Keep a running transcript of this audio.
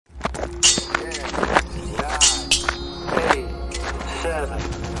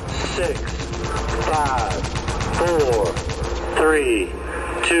6, 5, 4, 3,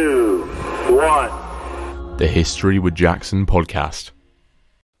 2, 1. The History with Jackson podcast.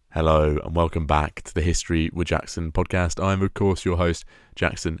 Hello and welcome back to the History with Jackson podcast. I'm of course your host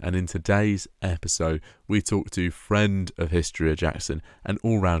Jackson, and in today's episode we talk to friend of History with Jackson and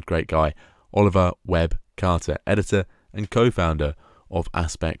all-round great guy Oliver Webb-Carter, editor and co-founder of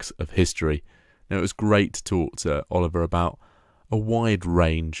Aspects of History. Now, it was great to talk to Oliver about a wide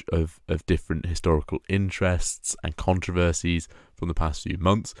range of different historical interests and controversies from the past few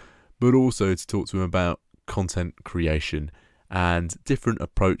months, but also to talk to him about content creation and different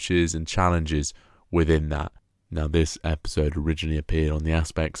approaches and challenges within that. Now, this episode originally appeared on the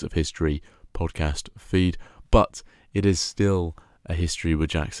Aspects of History podcast feed, but it is still a History with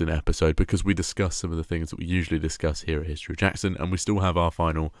Jackson episode because we discuss some of the things that we usually discuss here at History with Jackson, and we still have our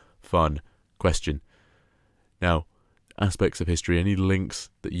final fun question. Now, Aspects of History, any links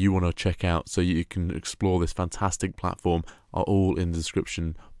that you want to check out so you can explore this fantastic platform are all in the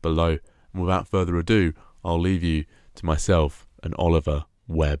description below. And without further ado, I'll leave you to myself and Oliver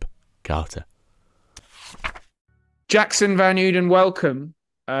Webb-Carter. Jackson Van Uden, welcome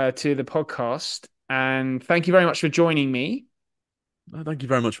to the podcast, and thank you very much for joining me. Thank you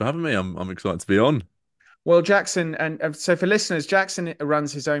very much for having me. I'm excited to be on. Well, Jackson, and so for listeners, Jackson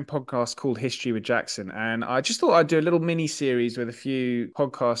runs his own podcast called History with Jackson, and I just thought I'd do a little mini series with a few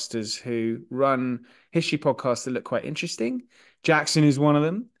podcasters who run history podcasts that look quite interesting. Jackson is one of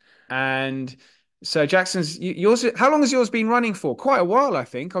them, and so Jackson's yours. How long has yours been running for? Quite a while, I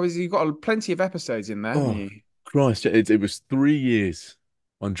think. Obviously, you've got plenty of episodes in there, haven't you? Christ, it was 3 years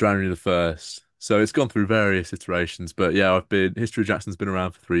on January the 1st. So it's gone through various iterations, but yeah, History of Jackson's been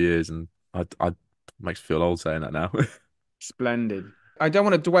around for 3 years, and I makes me feel old saying that now. Splendid. I don't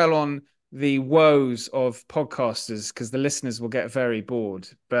want to dwell on the woes of podcasters because the listeners will get very bored,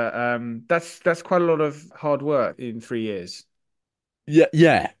 but that's quite a lot of hard work in 3 years. Yeah.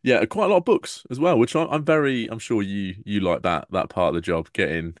 Quite a lot of books as well, which I'm sure you like that part of the job,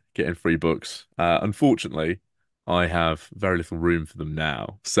 getting free books. Unfortunately, I have very little room for them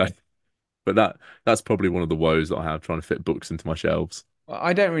now, so. But that's probably one of the woes that I have, trying to fit books into my shelves.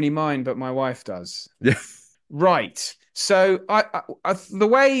 I don't really mind, but my wife does. Yeah. Right. So the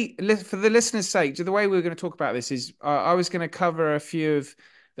way, for the listeners' sake, the way we're going to talk about this is I was going to cover a few of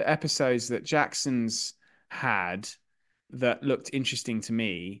the episodes that Jackson's had that looked interesting to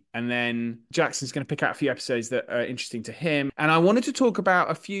me. And then Jackson's going to pick out a few episodes that are interesting to him. And I wanted to talk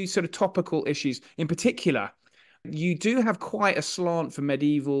about a few sort of topical issues. In particular, you do have quite a slant for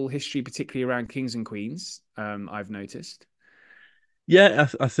medieval history, particularly around kings and queens, I've noticed. Yeah,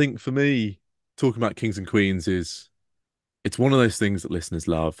 I think for me, talking about kings and queens it's one of those things that listeners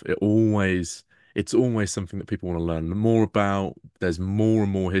love. It's always something that people want to learn more about. There's more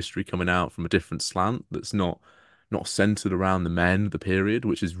and more history coming out from a different slant that's not centered around the men of the period,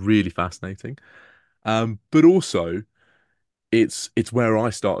 which is really fascinating. But also, it's where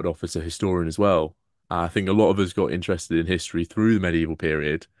I started off as a historian as well. I think a lot of us got interested in history through the medieval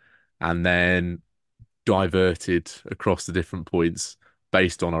period and then diverted across the different points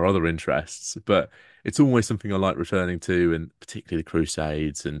based on our other interests. But it's always something I like returning to, and particularly the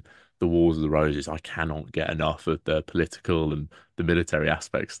Crusades and the Wars of the Roses. I cannot get enough of the political and the military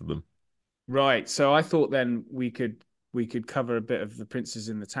aspects of them. Right. So I thought then we could cover a bit of the Princes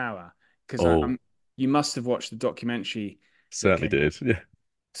in the Tower, because you must have watched the documentary. Certainly did. Yeah.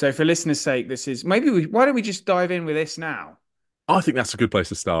 So for listeners' sake, this is why don't we just dive in with this now? I think that's a good place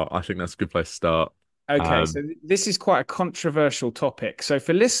to start. Okay, so this is quite a controversial topic. So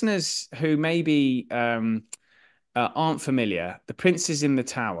for listeners who maybe aren't familiar, the Princes in the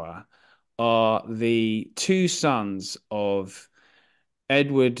Tower are the two sons of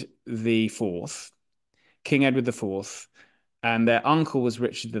Edward the Fourth, King Edward the Fourth, and their uncle was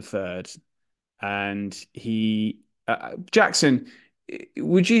Richard the Third. And Jackson,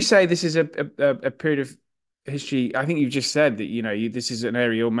 would you say this is a period of history? I think you've just said that this is an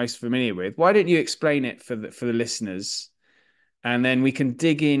area you're most familiar with. Why don't you explain it for the listeners, and then we can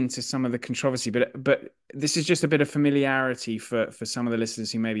dig into some of the controversy. But this is just a bit of familiarity for some of the listeners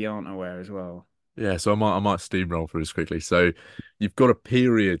who maybe aren't aware as well. Yeah, so I might steamroll through this quickly. So you've got a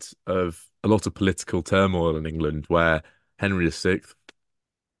period of a lot of political turmoil in England where Henry VI,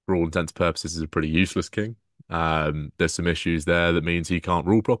 for all intents and purposes, is a pretty useless king. There's some issues there that means he can't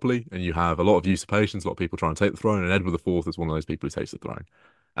rule properly, and you have a lot of usurpations, a lot of people trying to take the throne, and Edward IV is one of those people who takes the throne.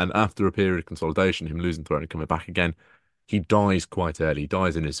 And after a period of consolidation, him losing the throne and coming back again, he dies quite early. He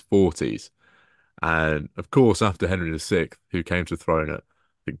dies in his 40s. And of course, after Henry VI, who came to the throne at,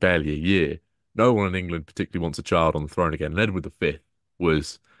 I think, barely a year, no one in England particularly wants a child on the throne again. And Edward V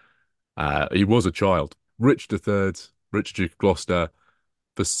was He was a child. Richard III, Richard Duke of Gloucester,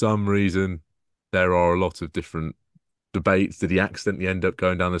 for some reason, there are a lot of different debates. Did he accidentally end up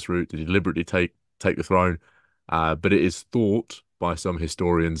going down this route? Did he deliberately take the throne? But it is thought by some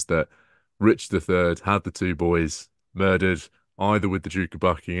historians that Richard III had the two boys murdered, either with the Duke of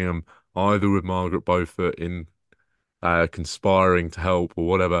Buckingham, either with Margaret Beaufort in conspiring to help or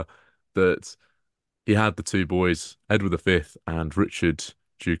whatever. That he had the two boys, Edward V and Richard,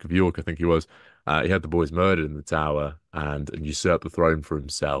 Duke of York, I think he was. He had the boys murdered in the Tower and usurped the throne for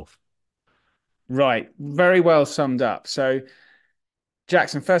himself. Right. Very well summed up. So,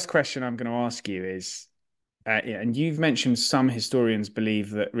 Jackson, first question I'm going to ask you is, yeah, and you've mentioned some historians believe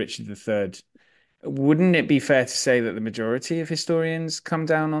that Richard III. Wouldn't it be fair to say that the majority of historians come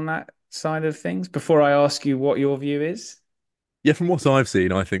down on that side of things? Before I ask you what your view is. Yeah, from what I've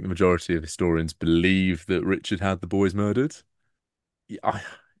seen, I think the majority of historians believe that Richard had the boys murdered. Yeah,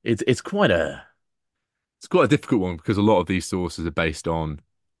 it's it's quite a difficult one because a lot of these sources are based on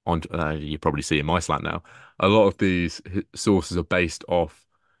you probably see in my slant now. A lot of these sources are based off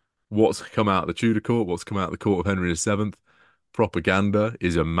what's come out of the Tudor court, what's come out of the court of Henry VII. Propaganda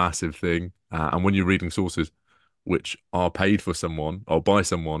is a massive thing, and when you're reading sources which are paid for someone or by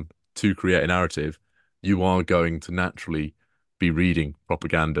someone to create a narrative, you are going to naturally be reading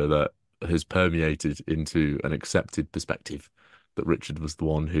propaganda that has permeated into an accepted perspective that Richard was the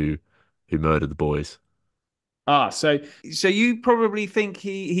one who murdered the boys. So you probably think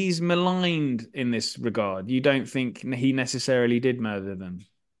he's maligned in this regard. You don't think he necessarily did murder them.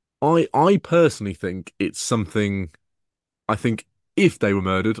 I personally think it's something. I think if they were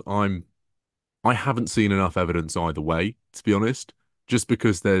murdered, I haven't seen enough evidence either way, to be honest. Just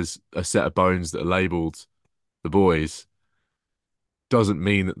because there's a set of bones that are labelled the boys doesn't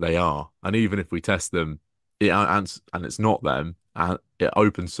mean that they are. And even if we test them, and it's not them, and it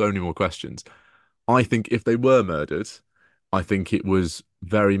opens so many more questions. I think if they were murdered, I think it was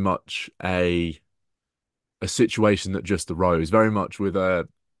very much a situation that just arose, very much with a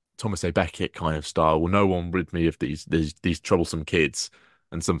Thomas A. Becket kind of style. Well, no one rid me of these troublesome kids,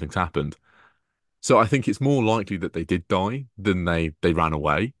 and something's happened. So I think it's more likely that they did die than they ran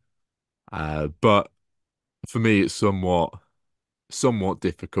away. But for me, it's somewhat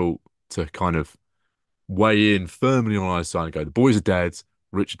difficult to kind of weigh in firmly on either side and go, the boys are dead,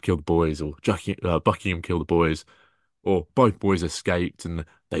 Richard killed the boys, or Buckingham killed the boys, or both boys escaped and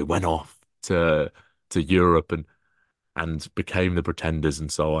they went off to Europe and became the pretenders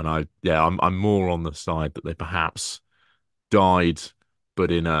and so on. I'm more on the side that they perhaps died, but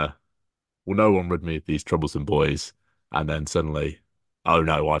in a well, no one rid me of these troublesome boys, and then suddenly, oh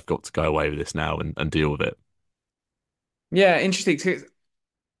no, I've got to go away with this now and deal with it. Yeah, interesting. 'Cause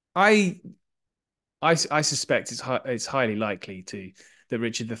I I suspect it's highly likely to that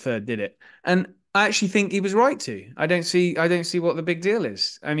Richard III did it, and I actually think he was right to. I don't see what the big deal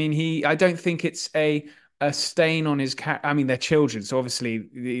is. I mean, I don't think it's a stain on his cat. I mean, they're children, so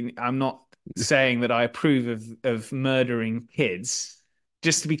obviously I'm not saying that I approve of murdering kids.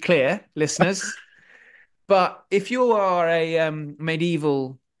 Just to be clear, listeners. But if you are a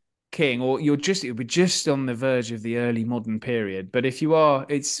medieval king, or you're just on the verge of the early modern period. But if you are,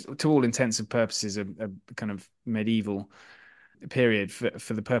 it's to all intents and purposes a kind of medieval period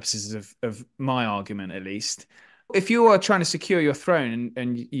for the purposes of my argument, at least. If you are trying to secure your throne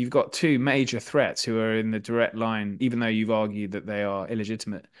and you've got two major threats who are in the direct line, even though you've argued that they are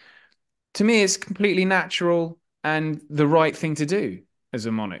illegitimate, to me, it's completely natural and the right thing to do as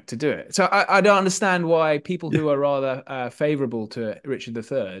a monarch to do it. So I don't understand why people Yeah, who are rather favourable to Richard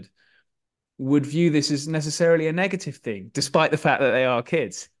III would view this as necessarily a negative thing, despite the fact that they are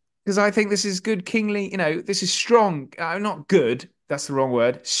kids. Because I think this is good kingly, this is strong, not good, that's the wrong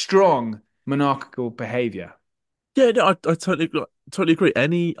word, strong monarchical behavior. yeah, no, I totally agree.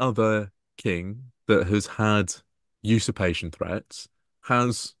 Any other king that has had usurpation threats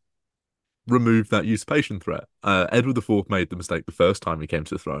has removed that usurpation threat. Edward IV made the mistake the first time he came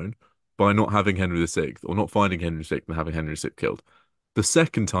to the throne by not having Henry VI, or not finding Henry VI and having Henry VI killed. The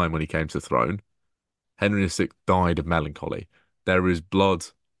second time when he came to the throne, Henry VI died of melancholy. There is blood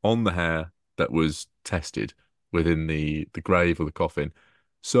on the hair that was tested within the grave or the coffin.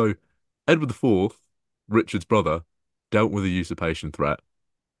 So Edward IV, Richard's brother, dealt with a usurpation threat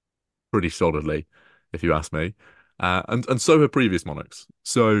pretty solidly, if you ask me. And so have previous monarchs.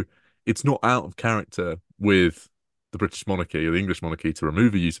 So it's not out of character with the British monarchy or the English monarchy to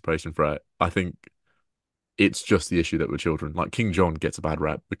remove a usurpation threat. I think it's just the issue that we're children. Like King John gets a bad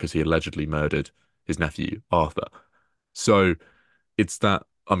rep because he allegedly murdered his nephew Arthur. So it's that.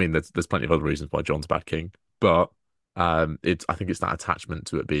 I mean, there's plenty of other reasons why John's a bad king, but It's I think it's that attachment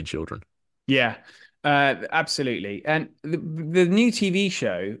to it being children. Yeah, absolutely. And the new TV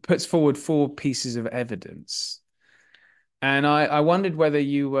show puts forward four pieces of evidence. And I wondered whether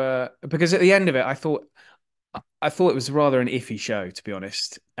you were, because at the end of it, I thought it was rather an iffy show, to be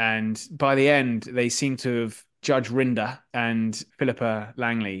honest. And by the end, they seem to have Judge Rinder and Philippa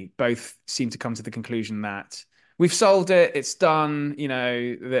Langley both seem to come to the conclusion that we've solved it, it's done. You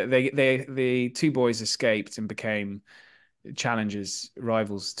know, the two boys escaped and became challengers,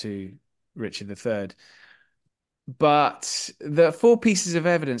 rivals to Richard III. But the four pieces of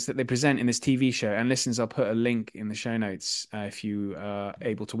evidence that they present in this TV show, and listeners, I'll put a link in the show notes if you are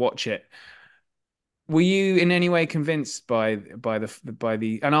able to watch it. Were you in any way convinced by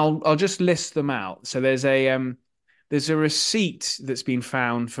the and I'll just list them out. So there's a receipt that's been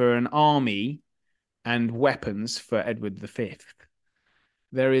found for an army and weapons for Edward V.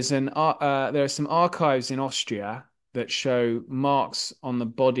 There are some archives in Austria that show marks on the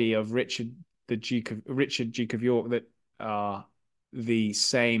body of Richard Duke of York that are the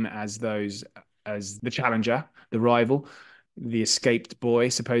same as those as the challenger, the rival, the escaped boy,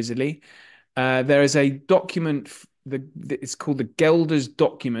 supposedly. There is a document. It's called the Gelder's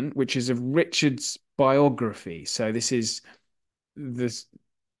document, which is of Richard's biography. So this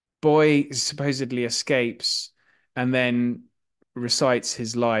boy supposedly escapes and then recites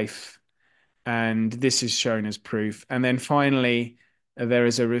his life, and this is shown as proof. And then finally, there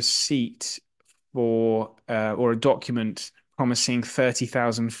is a receipt for or a document promising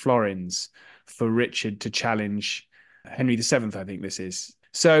 30,000 florins for Richard to challenge Henry VII, I think this is.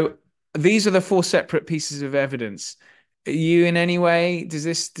 So these are the four separate pieces of evidence. You in any way, does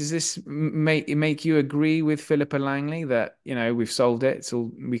this make you agree with Philippa Langley that, you know, we've solved it, it's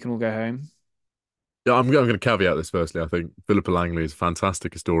all, we can all go home? Yeah, I'm going to caveat this firstly. I think Philippa Langley is a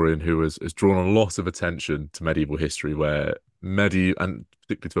fantastic historian who has drawn a lot of attention to medieval history, where and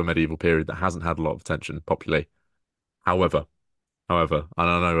particularly to a medieval period that hasn't had a lot of attention popularly. However, and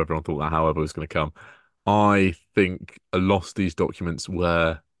I know everyone thought that however was going to come. I think a lot of these documents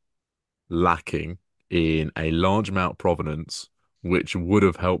were lacking in a large amount of provenance, which would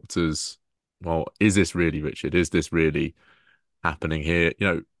have helped us. Well, is this really Richard? Is this really happening here? You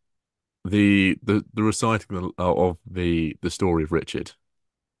know, the reciting of the story of Richard.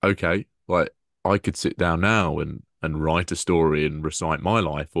 Okay, like I could sit down now and write a story and recite my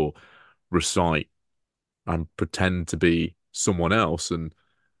life, or recite and pretend to be someone else and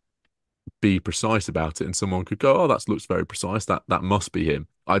be precise about it, and someone could go, "Oh, that looks very precise. That must be him."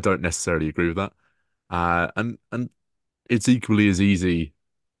 I don't necessarily agree with that. And it's equally as easy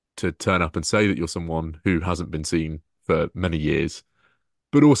to turn up and say that you're someone who hasn't been seen for many years.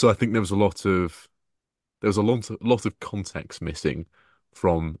 But also, I think there was lot of context missing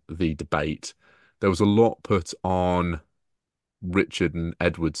from the debate. There was a lot put on Richard and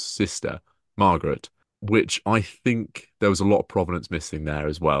Edward's sister, Margaret, which I think there was a lot of provenance missing there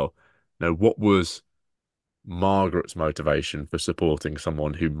as well. Now, what was Margaret's motivation for supporting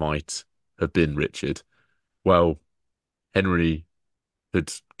someone who might have been Richard? Well, Henry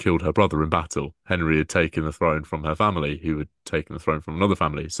had killed her brother in battle. Henry had taken the throne from her family, who had taken the throne from another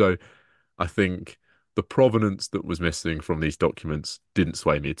family. So I think the provenance that was missing from these documents didn't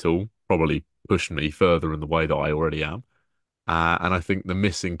sway me at all, probably pushed me further in the way that I already am. And I think the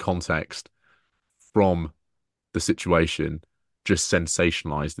missing context from the situation just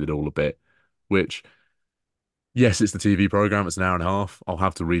sensationalized it all a bit, which, yes, it's the TV program, it's an hour and a half. I'll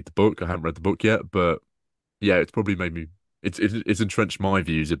have to read the book. I haven't read the book yet, but yeah, it's probably made me, it's entrenched my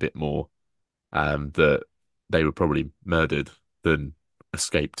views a bit more, that they were probably murdered than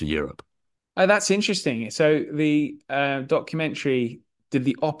escaped to Europe. Oh, that's interesting. So the documentary did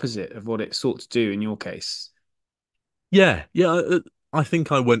the opposite of what it sought to do in your case. Yeah, yeah. I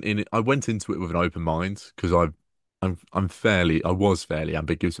think I went into it with an open mind because I was fairly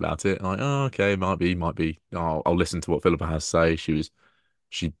ambiguous about it. Like, oh, okay, might be. I'll listen to what Philippa has to say.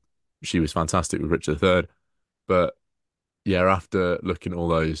 She, she was fantastic with Richard III. But yeah, after looking at all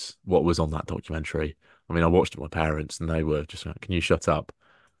those, what was on that documentary, I mean, I watched it with my parents and they were just like, "Can you shut up?"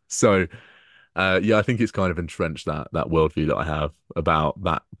 So, yeah, I think it's kind of entrenched that worldview that I have about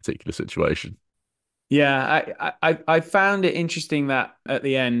that particular situation. Yeah, I found it interesting that at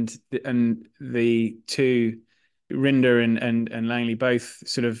the end, and the two, Rinder and Langley, both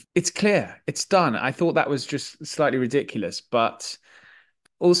sort of, it's clear, it's done. I thought that was just slightly ridiculous, but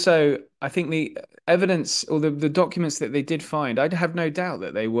also I think the evidence or the documents that they did find, I'd have no doubt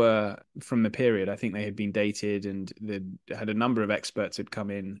that they were from the period. I think they had been dated, and they had a number of experts had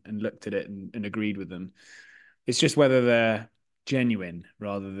come in and looked at it and agreed with them. It's just whether they're genuine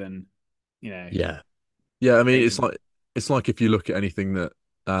rather than, you know. Yeah. Yeah, I mean, Basically. it's like if you look at anything that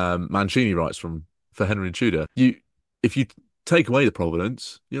Mancini writes from for Henry and Tudor, you if you take away the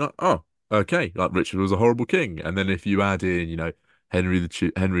provenance, you're like, oh, okay, like Richard was a horrible king, and then if you add in,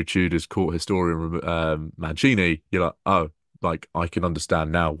 Henry Tudor's court historian Mancini, you're like, oh, like I can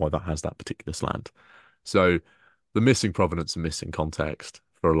understand now why that has that particular slant. So the missing provenance and missing context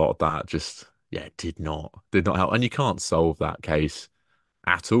for a lot of that just yeah did not help, and you can't solve that case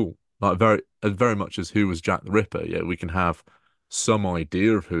at all. Like very much as who was Jack the Ripper. Yeah, we can have some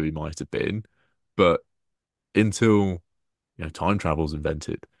idea of who he might have been, but until time travel's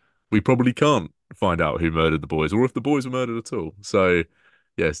invented, we probably can't find out who murdered the boys or if the boys were murdered at all. So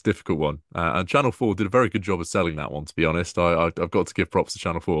yeah, it's a difficult one. And Channel 4 did a very good job of selling that one, to be honest. I've got to give props to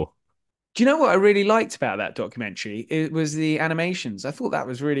Channel 4. Do you know what I really liked about that documentary? It was the animations. I thought that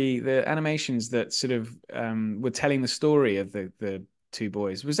was really the animations that sort of were telling the story of the two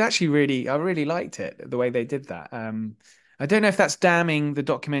boys was actually really I really liked it the way they did that. I don't know if that's damning the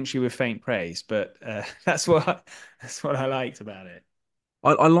documentary with faint praise, but that's what I liked about it.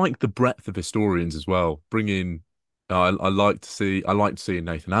 I like the breadth of historians as well. Bringing, I like to see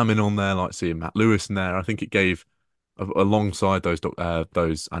Nathan Amin on there. I like seeing Matt Lewis in there. I think it gave alongside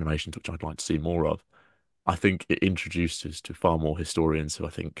those animations, which I'd like to see more of. I think it introduced us to far more historians who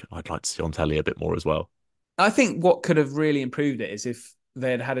I think I'd like to see on telly a bit more as well. I think what could have really improved it is if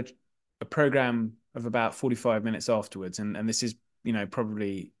they had had a program of about 45 minutes afterwards, and this is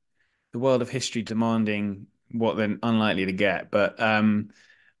probably the world of history demanding what they're unlikely to get, but a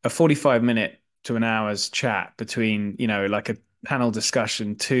 45-minute to an hour's chat between, like a panel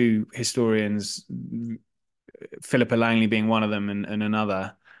discussion, two historians, Philippa Langley being one of them and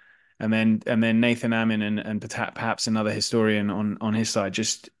another, and then Nathan Amin and perhaps another historian on his side,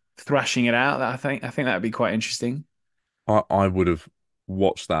 just thrashing it out. I think that would be quite interesting. I would have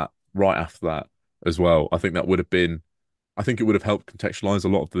watched that right after that as well. I think it would have helped contextualize a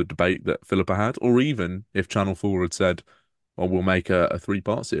lot of the debate that Philippa had, or even if Channel 4 had said, "Oh, we'll make a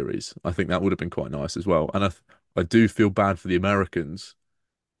three-part series." I think that would have been quite nice as well. And I do feel bad for the Americans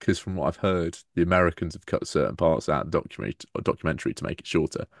because from what I've heard, the Americans have cut certain parts out of the documentary to make it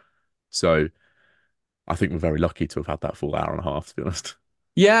shorter. So I think we're very lucky to have had that full hour and a half, to be honest.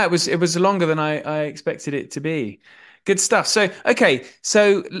 Yeah, it was longer than I expected it to be. Good stuff. So, okay,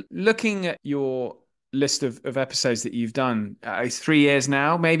 so looking at your list of episodes that you've done, it's 3 years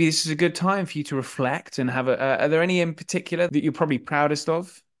now. Maybe this is a good time for you to reflect and have are there any in particular that you're probably proudest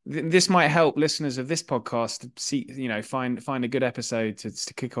of? This might help listeners of this podcast to see, find a good episode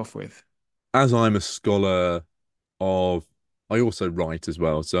to kick off with. As I'm a scholar of, I also write as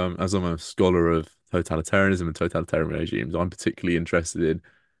well. So as I'm a scholar of totalitarianism and totalitarian regimes, I'm particularly interested in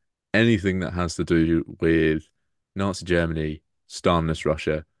anything that has to do with Nazi Germany, Stalinist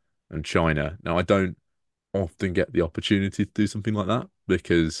Russia, and China. Now, I don't often get the opportunity to do something like that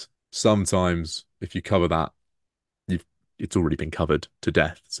because sometimes if you cover that, you've it's already been covered to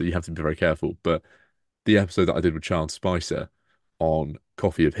death. So you have to be very careful. But the episode that I did with Charles Spicer on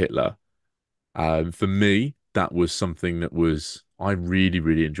Coffee of Hitler, for me, that was something that was I really,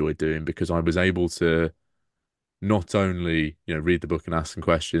 really enjoyed doing because I was able to not only, read the book and ask some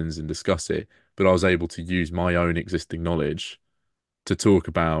questions and discuss it, but I was able to use my own existing knowledge to talk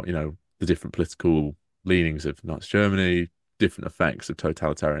about, the different political leanings of Nazi Germany, different effects of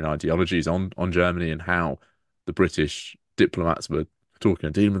totalitarian ideologies on Germany, and how the British diplomats were talking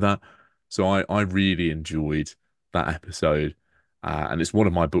and dealing with that. So I really enjoyed that episode, and it's one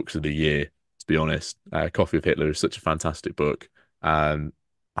of my books of the year, to be honest. Coffee of Hitler is such a fantastic book, and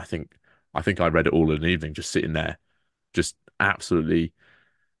I think I think I read it all in an evening, just sitting there, just absolutely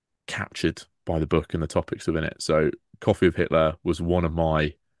captured by the book and the topics within it. So Coffee of Hitler was one of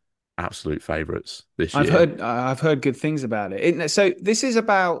my absolute favorites this year. I've heard good things about it. So this is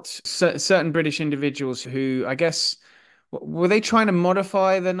about certain British individuals who, I guess, were they trying to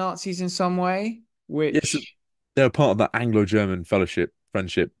modify the Nazis in some way? Yes, Which, they were part of that Anglo-German fellowship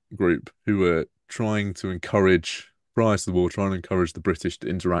friendship group who were trying to encourage, prior to the war, trying to encourage the British to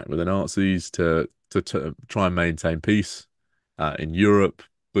interact with the Nazis to try and maintain peace in Europe,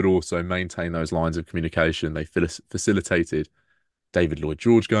 but also maintain those lines of communication. They facilitated David Lloyd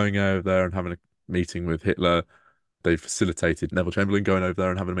George going over there and having a meeting with Hitler. They facilitated Neville Chamberlain going over there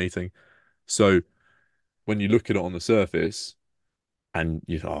and having a meeting. So when you look at it on the surface and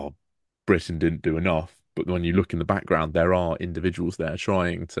you thought, oh, Britain didn't do enough, but when you look in the background, there are individuals there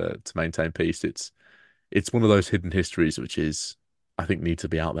trying to maintain peace. It's one of those hidden histories which is I think need to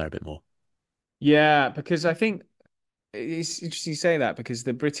be out there a bit more. yeah, because I think it's interesting you say that because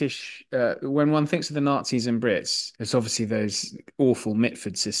the British, when one thinks of the Nazis and Brits, it's obviously those awful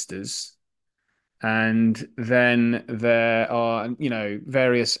Mitford sisters. And then there are,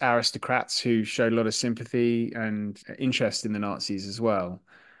 various aristocrats who showed a lot of sympathy and interest in the Nazis as well.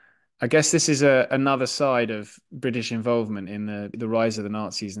 I guess this is another side of British involvement in the rise of the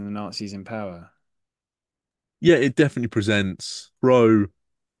Nazis and the Nazis in power. Yeah, it definitely presents pro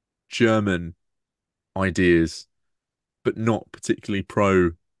German ideas, but not particularly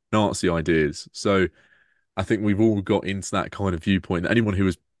pro Nazi ideas. So I think we've all got into that kind of viewpoint that anyone who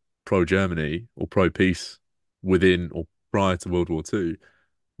was pro Germany or pro peace within or prior to World War II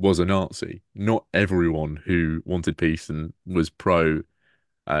was a Nazi. Not everyone who wanted peace and was pro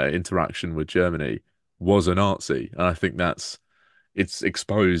interaction with Germany was a Nazi. And I think it's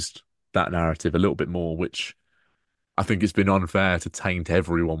exposed that narrative a little bit more, which I think it's been unfair to taint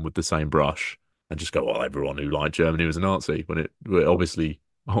everyone with the same brush and just go, well, everyone who liked Germany was a Nazi when it obviously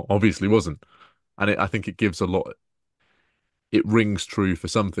wasn't. And I think it gives a lot. It rings true for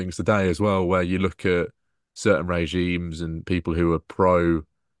some things today as well, where you look at certain regimes and people who are pro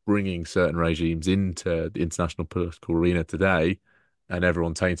bringing certain regimes into the international political arena today, and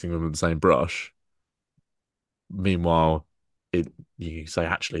everyone tainting them with the same brush. Meanwhile, it you say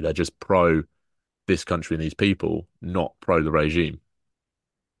actually they're just pro this country and these people, not pro the regime.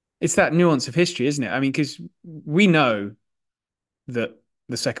 It's that nuance of history, isn't it? I mean, because we know that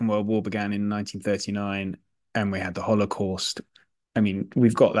the Second World War began in 1939 and we had the Holocaust. I mean,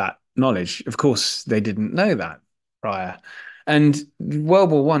 we've got that knowledge. Of course, they didn't know that prior. And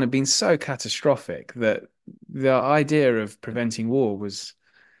World War One had been so catastrophic that the idea of preventing war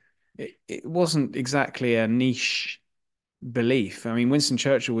it wasn't exactly a niche belief. I mean, Winston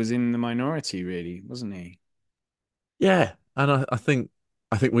Churchill was in the minority, really, wasn't he? Yeah, and I think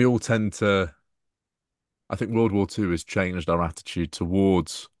we all tend to. I think World War Two has changed our attitude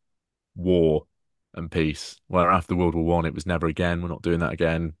towards war and peace. Where after World War One, it was never again. We're not doing that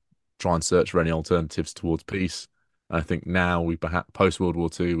again. Try and search for any alternatives towards peace. And I think now we perhaps post World War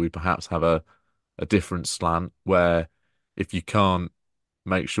Two, we perhaps have a different slant where if you can't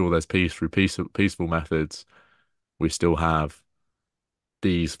make sure there's peace through peaceful methods, we still have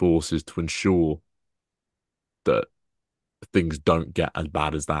these forces to ensure that things don't get as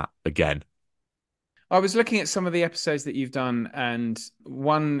bad as that again. I was looking at some of the episodes that you've done, and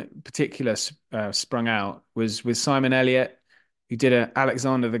one particular sprung out was with Simon Elliott, who did a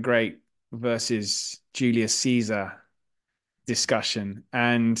Alexander the Great versus Julius Caesar discussion.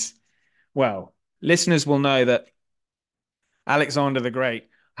 And well, listeners will know that Alexander the Great,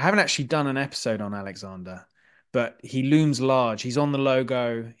 I haven't actually done an episode on Alexander, but he looms large. He's on the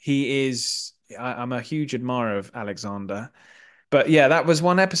logo. I'm a huge admirer of Alexander. But yeah, that was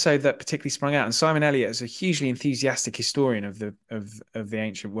one episode that particularly sprung out. And Simon Elliott is a hugely enthusiastic historian of the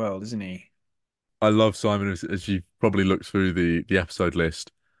ancient world, isn't he? I love Simon as you probably looked through the episode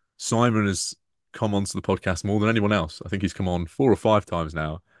list. Simon has come onto the podcast more than anyone else. I think he's come on 4 or 5 times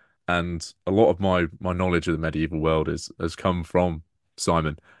now, and a lot of my knowledge of the medieval world has come from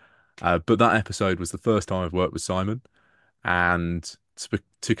Simon. But that episode was the first time I've worked with Simon, and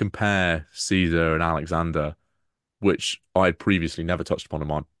to compare Caesar and Alexander, which I'd previously never touched upon in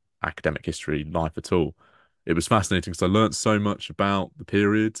my academic history life at all. It was fascinating because I learned so much about the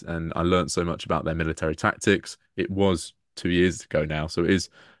period and I learned so much about their military tactics. It was 2 years ago now, so it is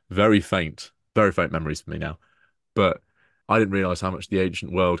very faint memories for me now. But I didn't realize how much the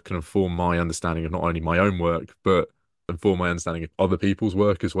ancient world can inform my understanding of not only my own work, but inform my understanding of other people's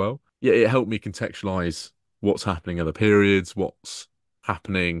work as well. Yeah, it helped me contextualize what's happening in the periods, what's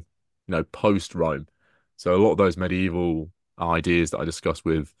happening, post Rome. So a lot of those medieval ideas that I discussed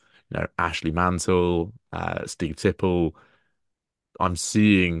with, Ashley Mantle, Steve Tipple, I'm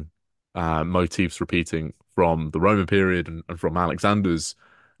seeing motifs repeating from the Roman period and from Alexander's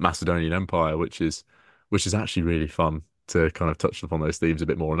Macedonian Empire, which is actually really fun to kind of touch upon those themes a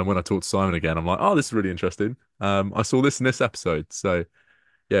bit more. And then when I talk to Simon again, I'm like, oh, this is really interesting. I saw this in this episode. So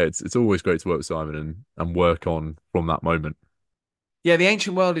yeah, it's always great to work with Simon and work on from that moment. Yeah, the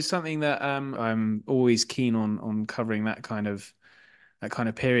ancient world is something that I'm always keen on covering that kind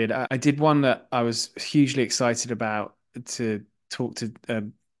of period. I did one that I was hugely excited about to talk to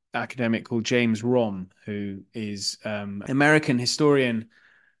an academic called James Rom, who is American historian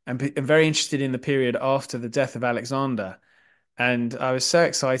and very interested in the period after the death of Alexander. And I was so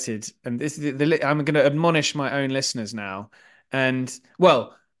excited. And I'm going to admonish my own listeners now. And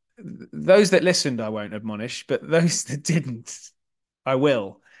well, those that listened, I won't admonish, but those that didn't, I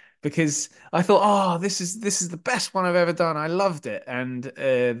will, because I thought, oh, this is the best one I've ever done. I loved it, and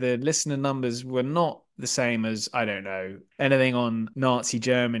the listener numbers were not the same as I don't know anything on Nazi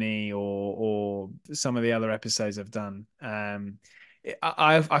Germany or some of the other episodes I've done.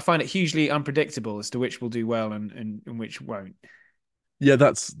 I find it hugely unpredictable as to which will do well and which won't. Yeah,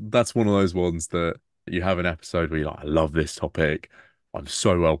 that's one of those ones that you have an episode where you're like, I love this topic. I'm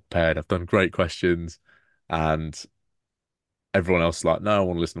so well prepared. I've done great questions, and everyone else is like, no, I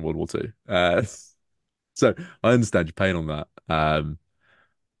want to listen to World War Two. So I understand your pain on that.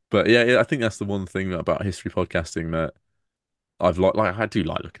 But yeah, I think that's the one thing about history podcasting that I've like I do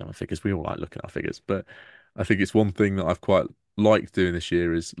like looking at my figures. We all like looking at our figures, but I think it's one thing that I've quite liked doing this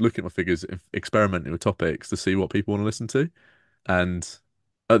year is looking at my figures, experimenting with topics to see what people want to listen to. And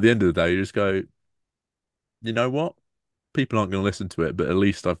at the end of the day, you just go, you know what? People aren't going to listen to it, but at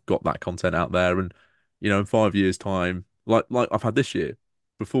least I've got that content out there. And in 5 years' time, like I've had this year,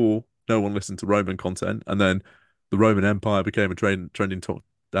 before no one listened to Roman content, and then the Roman Empire became a trending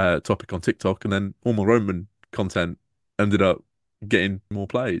topic on TikTok, and then all my Roman content ended up getting more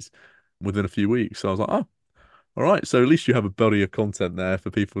plays within a few weeks. So I was like, oh, all right. So at least you have a body of content there for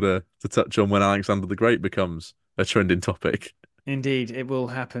people to touch on when Alexander the Great becomes a trending topic. Indeed, it will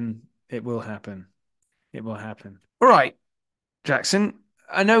happen. It will happen. It will happen. All right, Jackson.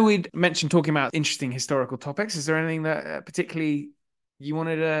 I know we'd mentioned talking about interesting historical topics. Is there anything that particularly you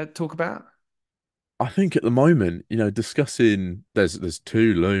wanted to talk about? I think at the moment, discussing there's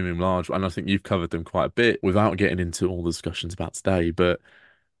two looming large, and I think you've covered them quite a bit without getting into all the discussions about today. But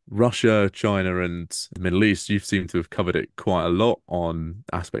Russia, China, and the Middle East, you seem to have covered it quite a lot on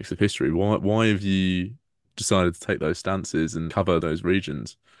aspects of history. Why have you decided to take those stances and cover those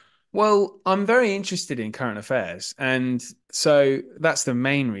regions? Well, I'm very interested in current affairs. And so that's the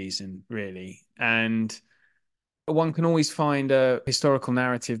main reason, really. And one can always find a historical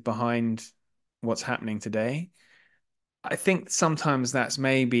narrative behind what's happening today. I think sometimes that's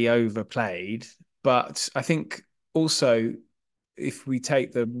maybe overplayed, but I think also if we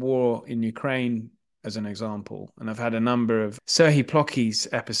take the war in Ukraine as an example, and I've had a number of Serhii Plokhy's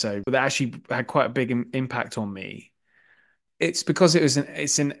episode that actually had quite a big impact on me. It's because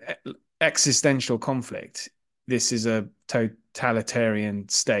it's an existential conflict. This is a totalitarian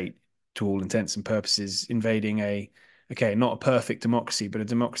state to all intents and purposes invading okay, not a perfect democracy, but a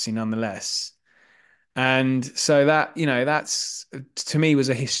democracy nonetheless. And so that, that's to me was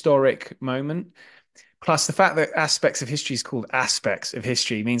a historic moment. Plus, the fact that aspects of history is called aspects of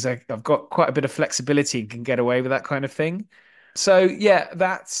history means I've got quite a bit of flexibility and can get away with that kind of thing. So, yeah,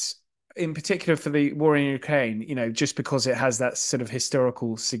 that's in particular for the war in Ukraine, just because it has that sort of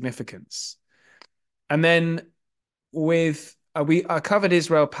historical significance. And then with I covered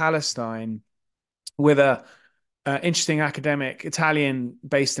Israel Palestine with a interesting academic Italian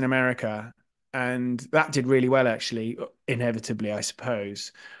based in America, and that did really well actually, inevitably, I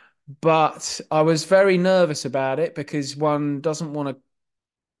suppose. But I was very nervous about it because one doesn't want to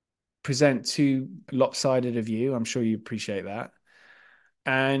present too lopsided a view. I'm sure you appreciate that.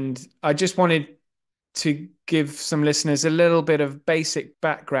 And I just wanted to give some listeners a little bit of basic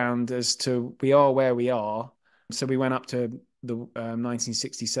background as to we are where we are. So we went up to the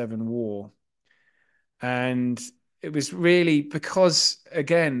 1967 war, and it was really because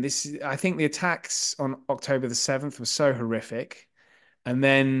again, this I think the attacks on October the 7th were so horrific, and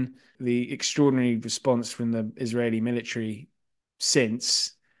then the extraordinary response from the Israeli military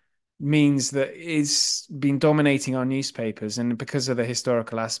since means that it's been dominating our newspapers. And because of the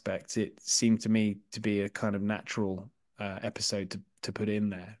historical aspect, it seemed to me to be a kind of natural episode to put in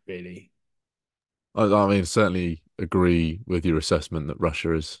there, really. I mean, certainly agree with your assessment that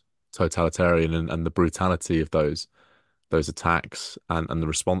Russia is totalitarian and the brutality of those attacks and the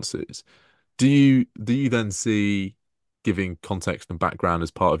responses. Do you then see giving context and background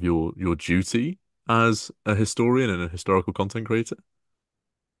as part of your duty as a historian and a historical content creator?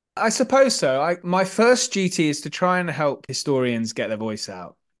 I suppose so. My first duty is to try and help historians get their voice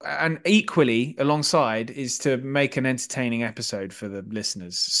out. And equally, alongside, is to make an entertaining episode for the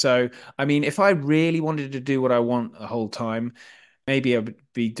listeners. So, I mean, if I really wanted to do what I want the whole time, maybe I would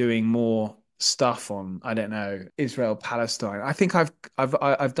be doing more stuff on, I don't know, Israel, Palestine. I think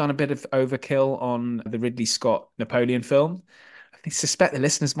I've done a bit of overkill on the Ridley Scott Napoleon film. I suspect the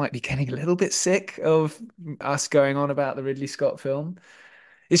listeners might be getting a little bit sick of us going on about the Ridley Scott film.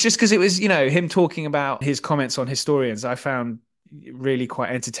 It's just because it was, him talking about his comments on historians, I found really quite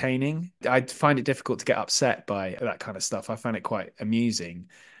entertaining. I find it difficult to get upset by that kind of stuff. I find it quite amusing.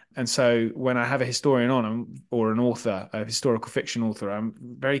 And so when I have a historian on or an author, a historical fiction author, I'm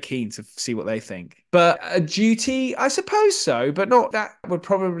very keen to see what they think. But a duty, I suppose so, but not that would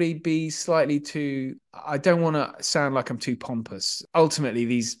probably be slightly too, I don't want to sound like I'm too pompous. Ultimately,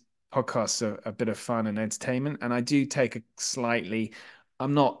 these podcasts are a bit of fun and entertainment. And I do take a slightly,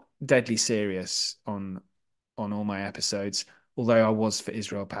 I'm not deadly serious on all my episodes, although I was for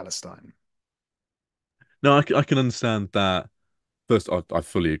Israel Palestine. No, I can understand that. First, I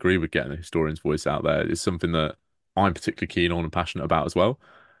fully agree with getting a historian's voice out there. It's something that I'm particularly keen on and passionate about as well.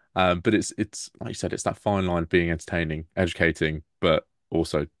 But it's like you said, it's that fine line of being entertaining, educating, but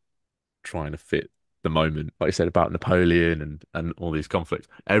also trying to fit the moment. Like you said about Napoleon and all these conflicts.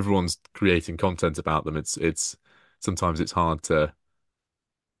 Everyone's creating content about them. It's sometimes it's hard to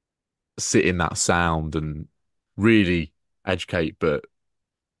sit in that sound and really educate, but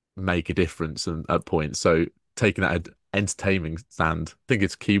make a difference and at points. So taking that entertaining stand, I think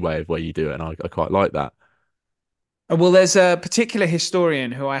it's a key way of where you do it, and I quite like that. Well, there's a particular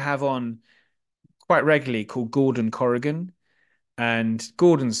historian who I have on quite regularly called Gordon Corrigan, and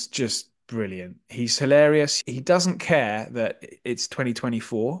Gordon's just brilliant. He's hilarious. He doesn't care that it's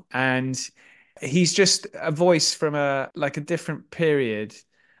 2024, and he's just a voice from a different period.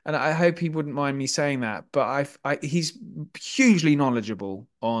 And I hope he wouldn't mind me saying that, but he's hugely knowledgeable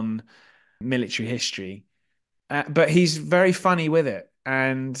on military history, but he's very funny with it.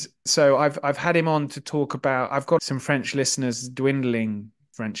 And so I've had him on to talk about. I've got some French listeners, dwindling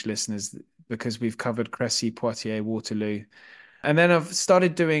French listeners, because we've covered Crécy, Poitiers, Waterloo, and then I've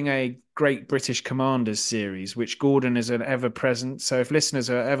started doing a Great British Commanders series, which Gordon is an ever present. So if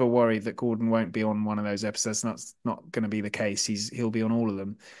listeners are ever worried that Gordon won't be on one of those episodes, that's not going to be the case. He'll be on all of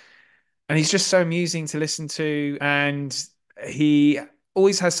them, and he's just so amusing to listen to, and he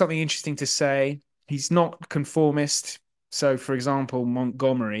always has something interesting to say. He's not conformist. So, for example,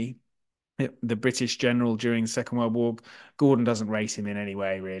 Montgomery, the British general during the Second World War, Gordon doesn't rate him in any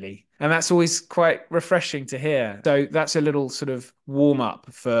way, really. And that's always quite refreshing to hear. So that's a little sort of warm up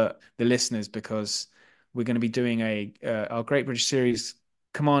for the listeners, because we're going to be doing our Great British Series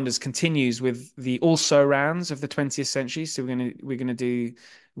Commanders continues with the also rans of the 20th century. So we're gonna do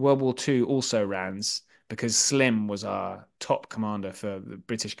World War II also rans, because Slim was our top commander for the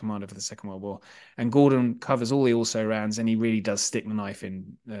British commander for the Second World War. And Gordon covers all the also rans, and he really does stick the knife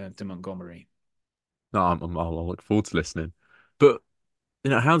in to Montgomery. No, I'll look forward to listening. But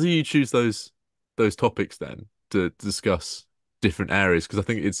how do you choose those topics then to discuss different areas? Because I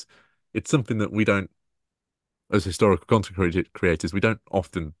think it's something that we don't, as historical content creators, we don't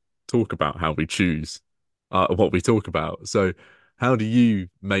often talk about how we choose what we talk about. So how do you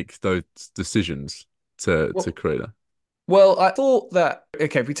make those decisions to Well, create that? well, I thought that,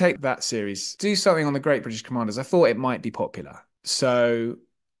 okay, if we take that series, do something on the Great British Commanders, I thought it might be popular. So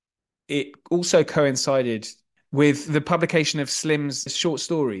it also coincided with the publication of Slim's short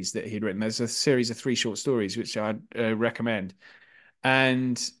stories that he'd written. There's a series of 3 short stories which I'd recommend.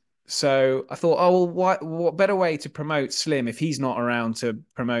 And so I thought, oh, well, what better way to promote Slim if he's not around to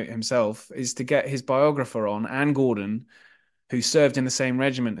promote himself is to get his biographer on, Anne Gordon, who served in the same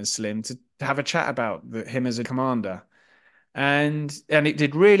regiment as Slim, to have a chat about him as a commander. And it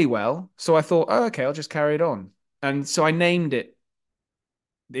did really well. So I thought, oh, okay, I'll just carry it on. And so I named it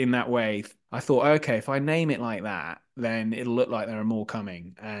in that way. I thought, okay, if I name it like that, then it'll look like there are more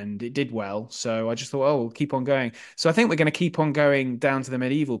coming. And it did well. So I just thought, oh, we'll keep on going. So I think we're going to keep on going down to the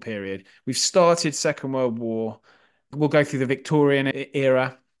medieval period. We've started Second World War. We'll go through the Victorian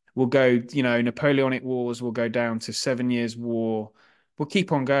era. We'll go, Napoleonic Wars. We'll go down to 7 Years' War. We'll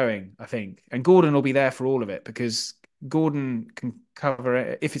keep on going, I think. And Gordon will be there for all of it, because Gordon can cover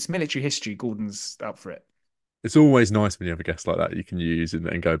it. If it's military history, Gordon's up for it. It's always nice when you have a guest like that you can use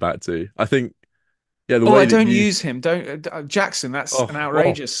and go back to. I think, yeah, the Oh, I way that don't you, use him. Don't Jackson. That's an oh,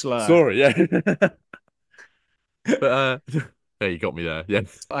 outrageous slur. sorry, yeah. But yeah, you got me there. Yeah,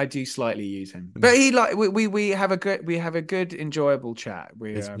 I do slightly use him, but he like we have a good enjoyable chat.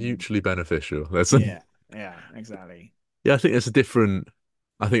 We it's mutually beneficial. That's Yeah, yeah, exactly. yeah. I think it's a different.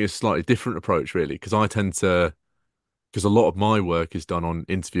 I think it's a slightly different approach, really, because I tend to because a lot of my work is done on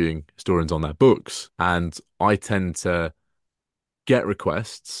interviewing historians on their books, and I tend to get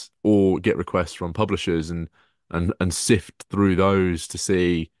requests or get requests from publishers and sift through those to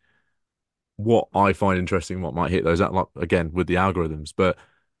see what I find interesting, what might hit those out, like again with the algorithms. But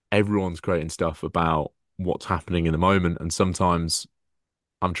everyone's creating stuff about what's happening in the moment, and sometimes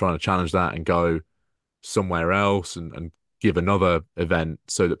I'm trying to challenge that and go somewhere else and give another event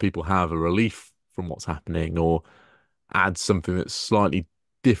so that people have a relief from what's happening or add something that's slightly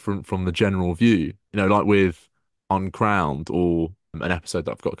different from the general view. Like with Uncrowned or an episode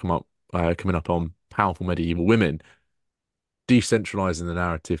that I've got coming up on powerful medieval women, decentralizing the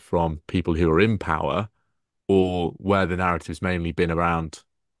narrative from people who are in power or where the narrative's mainly been around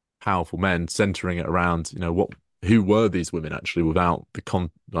powerful men, centering it around, who were these women actually without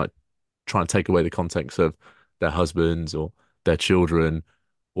like trying to take away the context of their husbands or their children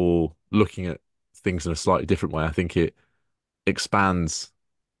or looking at things in a slightly different way. I think expands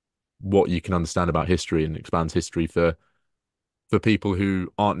what you can understand about history and expands history for people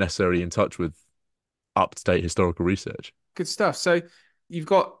who aren't necessarily in touch with up to date historical research. Good stuff. So you've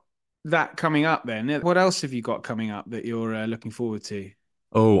got that coming up then. What else have you got coming up that you're looking forward to?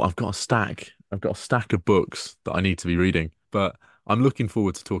 Oh, I've got a stack. I've got a stack of books that I need to be reading, but I'm looking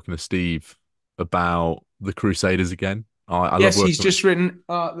forward to talking to Steve about the Crusaders again. I love Yes, he's working with. just written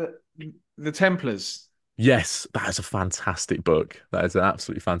the Templars. Yes, that is a fantastic book. That is an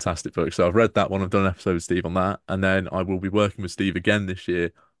absolutely fantastic book. So I've read that one. I've done an episode with Steve on that, and then I will be working with Steve again this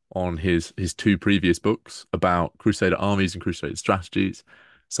year on his two previous books about Crusader armies and Crusader strategies.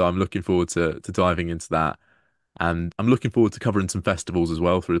 So I'm looking forward to diving into that, and I'm looking forward to covering some festivals as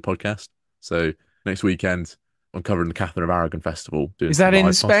well through the podcast. So next weekend I'm covering the Catherine of Aragon Festival, doing Is some that in live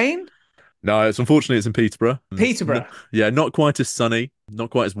posts. Spain? No, it's unfortunately it's in Peterborough. Peterborough. Yeah, not quite as sunny, not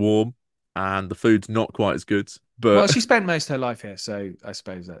quite as warm, and the food's not quite as good. Well, But she spent most of her life here, so I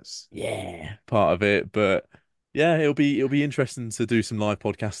suppose that's. yeah, part of it. But yeah, it'll be interesting to do some live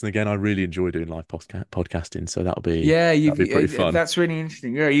podcasting again. I really enjoy doing live podcasting, so Yeah, that'll be pretty fun. that's really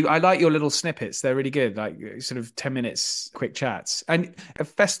interesting. Yeah, I like your little snippets. They're really good, like sort of 10 minutes quick chats. And a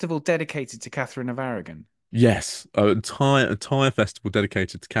festival dedicated to Catherine of Aragon. Yes, an entire festival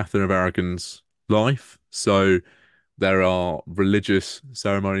dedicated to Catherine of Aragon's life. So there are religious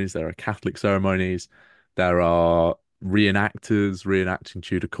ceremonies, there are Catholic ceremonies, there are reenactors reenacting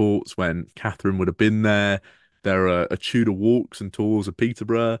Tudor courts when Catherine would have been there. There are Tudor walks and tours of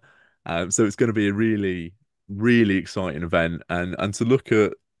Peterborough. So it's going to be a really, really exciting event. And to look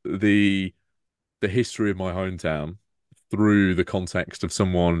at the the history of my hometown through the context of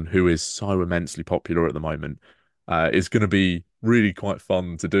someone who is so immensely popular at the moment is going to be really quite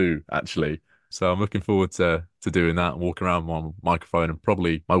fun to do, actually. So I'm looking forward to doing that and walking around with my microphone and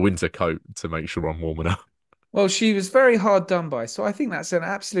probably my winter coat to make sure I'm warm enough. Well, she was very hard done by, so I think that's an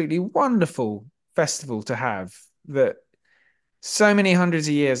absolutely wonderful festival to have. That so many hundreds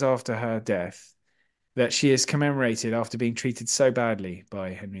of years after her death, that she is commemorated after being treated so badly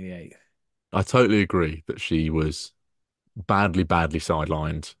by Henry VIII. I totally agree that she was badly, badly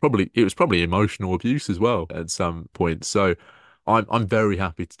sidelined. Probably it was probably emotional abuse as well at some point. So I'm very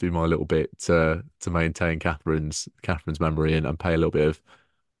happy to do my little bit to maintain Catherine's memory and pay a little bit of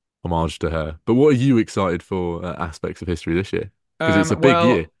homage to her. But what are you excited for aspects of history this year? Because it's a Um, big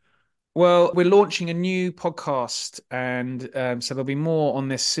year. well, well, we're launching a new podcast, and so there'll be more on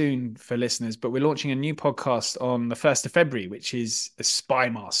this soon for listeners. But we're launching a new podcast on the 1st of February, which is Spy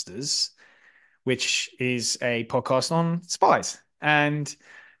Masters, which is a podcast on spies. And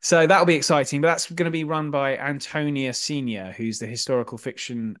so that'll be exciting. But that's going to be run by Antonia Senior, who's the historical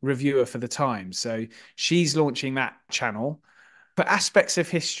fiction reviewer for the Times. So she's launching that channel. For aspects of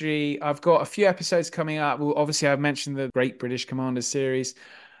history, I've got a few episodes coming up. Well, obviously, I've mentioned the Great British Commanders series.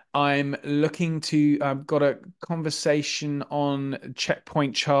 I'm looking to, I've got a conversation on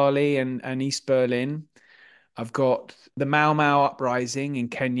Checkpoint Charlie and East Berlin. I've got the Mau Mau uprising in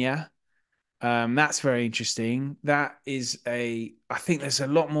Kenya. That's very interesting. I think there's a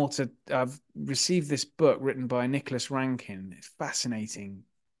lot more to, I've received this book written by Nicholas Rankin. It's fascinating.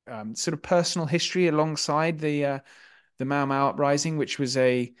 Sort of personal history alongside the Mau Mau uprising, which was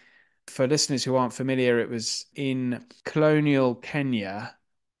for listeners who aren't familiar, it was in colonial Kenya,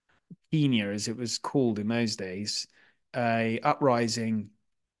 as it was called in those days, a uprising,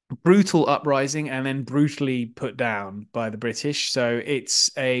 brutal uprising, and then brutally put down by the British. So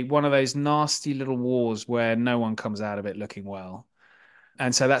it's a one of those nasty little wars where no one comes out of it looking well.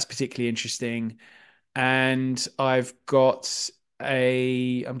 And so that's particularly interesting. And I've got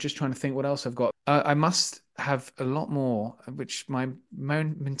I'm just trying to think what else I've got. I must have a lot more, which my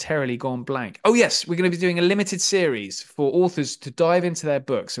momentarily gone blank. Oh yes, we're going to be doing a limited series for authors to dive into their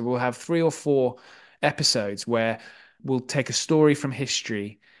books. So we'll have 3 or 4 episodes where we'll take a story from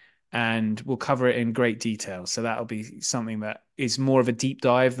history and we'll cover it in great detail. So that'll be something that is more of a deep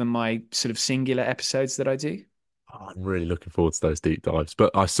dive than my sort of singular episodes that I do. Oh, I'm really looking forward to those deep dives.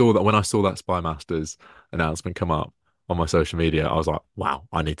 But I saw that when I saw that Spy Masters announcement come up on my social media, I was like, wow,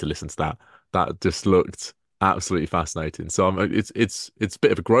 I need to listen to that. That just looked absolutely fascinating. So it's a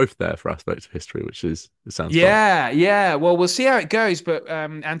bit of a growth there for aspects of history, it sounds fun. Yeah, yeah. Well, we'll see how it goes. But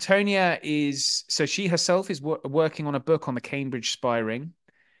Antonia so she herself is working on a book on the Cambridge spy ring,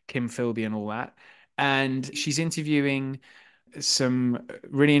 Kim Philby and all that. And she's interviewing some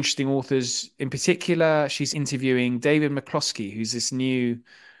really interesting authors. In particular, she's interviewing David McCloskey, who's this new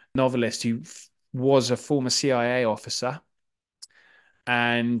novelist who was a former CIA officer.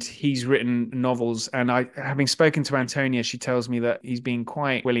 And he's written novels. And having spoken to Antonia, she tells me that he's been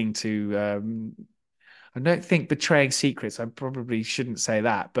quite willing to I don't think betraying secrets. I probably shouldn't say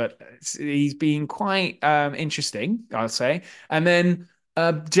that, but he's been quite interesting, I'll say. And then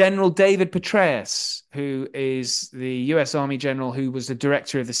General David Petraeus, who is the U.S. Army general who was the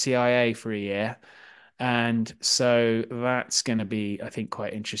director of the CIA for a year. And so that's going to be, I think,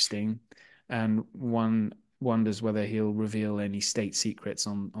 quite interesting. And one wonders whether he'll reveal any state secrets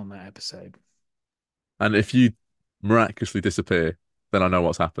on that episode. And if you miraculously disappear, then I know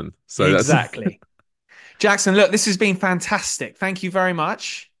what's happened. So that's Exactly. Jackson, look, this has been fantastic. Thank you very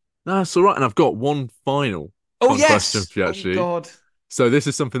much. no, that's all right. And I've got one final Oh, fun question yes. for you, Oh, actually. God. So this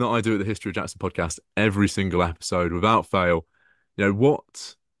is something that I do at the History of Jackson podcast every single episode without fail. You know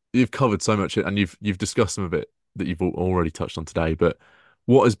what you've covered so much, and you've discussed some of it that you've already touched on today. But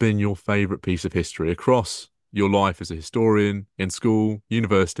what has been your favourite piece of history across your life as a historian in school,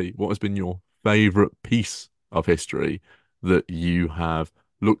 university? What has been your favourite piece of history that you have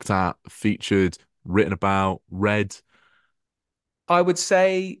looked at, featured, written about, read? I would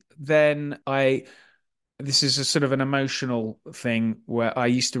say then this is a sort of an emotional thing where I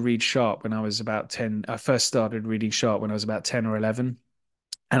used to read Sharp when I was about 10. I first started reading Sharp when I was about 10 or 11,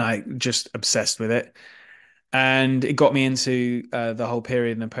 and I just obsessed with it. And it got me into the whole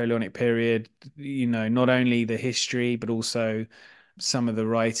period, Napoleonic period, not only the history, but also some of the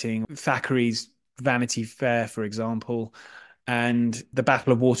writing, Thackeray's Vanity Fair, for example, and the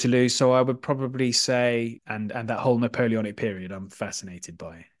Battle of Waterloo. So I would probably say, and that whole Napoleonic period, I'm fascinated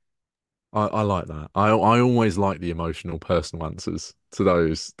by. I like that. I always like the emotional, personal answers to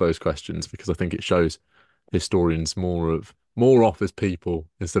those questions because I think it shows historians more off as people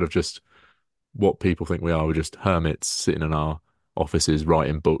instead of just what people think we are. We're just hermits sitting in our offices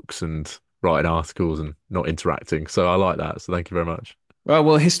writing books and writing articles and not interacting. So I like that. So thank you very much.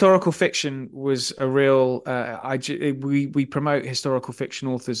 Well, historical fiction was a real. We promote historical fiction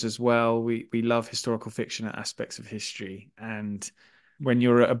authors as well. We love historical fiction aspects of history, and when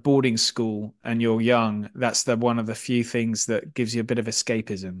you're at a boarding school and you're young, that's the one of the few things that gives you a bit of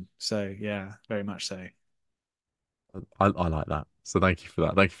escapism. So yeah, very much so. I like that. So thank you for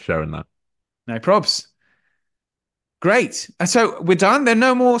that. Thank you for sharing that. No probs. Great. And so we're done. There are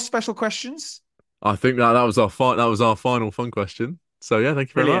no more special questions. I think that was that was our final fun question. So yeah, thank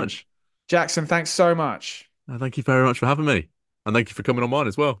you very Brilliant. much. Jackson, thanks so much. Thank you very much for having me, and thank you for coming on mine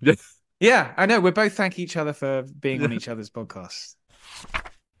as well. Yeah, Yeah, I know. We're both thanking each other for being on yeah. each other's podcasts.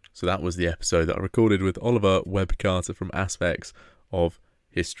 So that was the episode that I recorded with Oliver Webb-Carter from Aspects of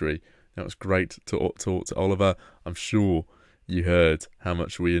History. Now, it was great to talk to Oliver. I'm sure you heard how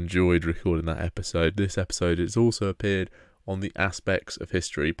much we enjoyed recording that episode. This episode has also appeared on the Aspects of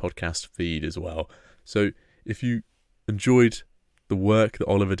History podcast feed as well. So if you enjoyed the work that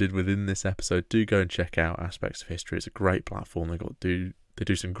Oliver did within this episode, do go and check out Aspects of History. It's a great platform. They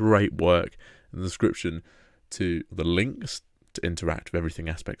do some great work. In the description to the links to interact with everything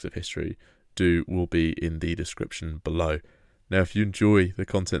Aspects of History will be in the description below. Now, if you enjoy the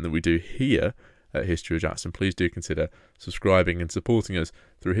content that we do here at History of Jackson, please do consider subscribing and supporting us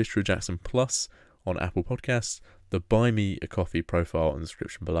through History of Jackson Plus on Apple Podcasts, the Buy Me a Coffee profile in the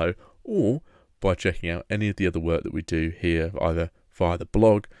description below, or by checking out any of the other work that we do here, either via the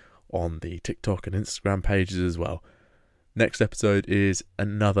blog, on the TikTok and Instagram pages as well. Next episode is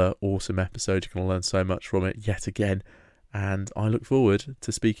another awesome episode. You're going to learn so much from it yet again. And I look forward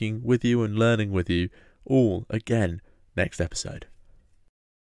to speaking with you and learning with you all again next episode.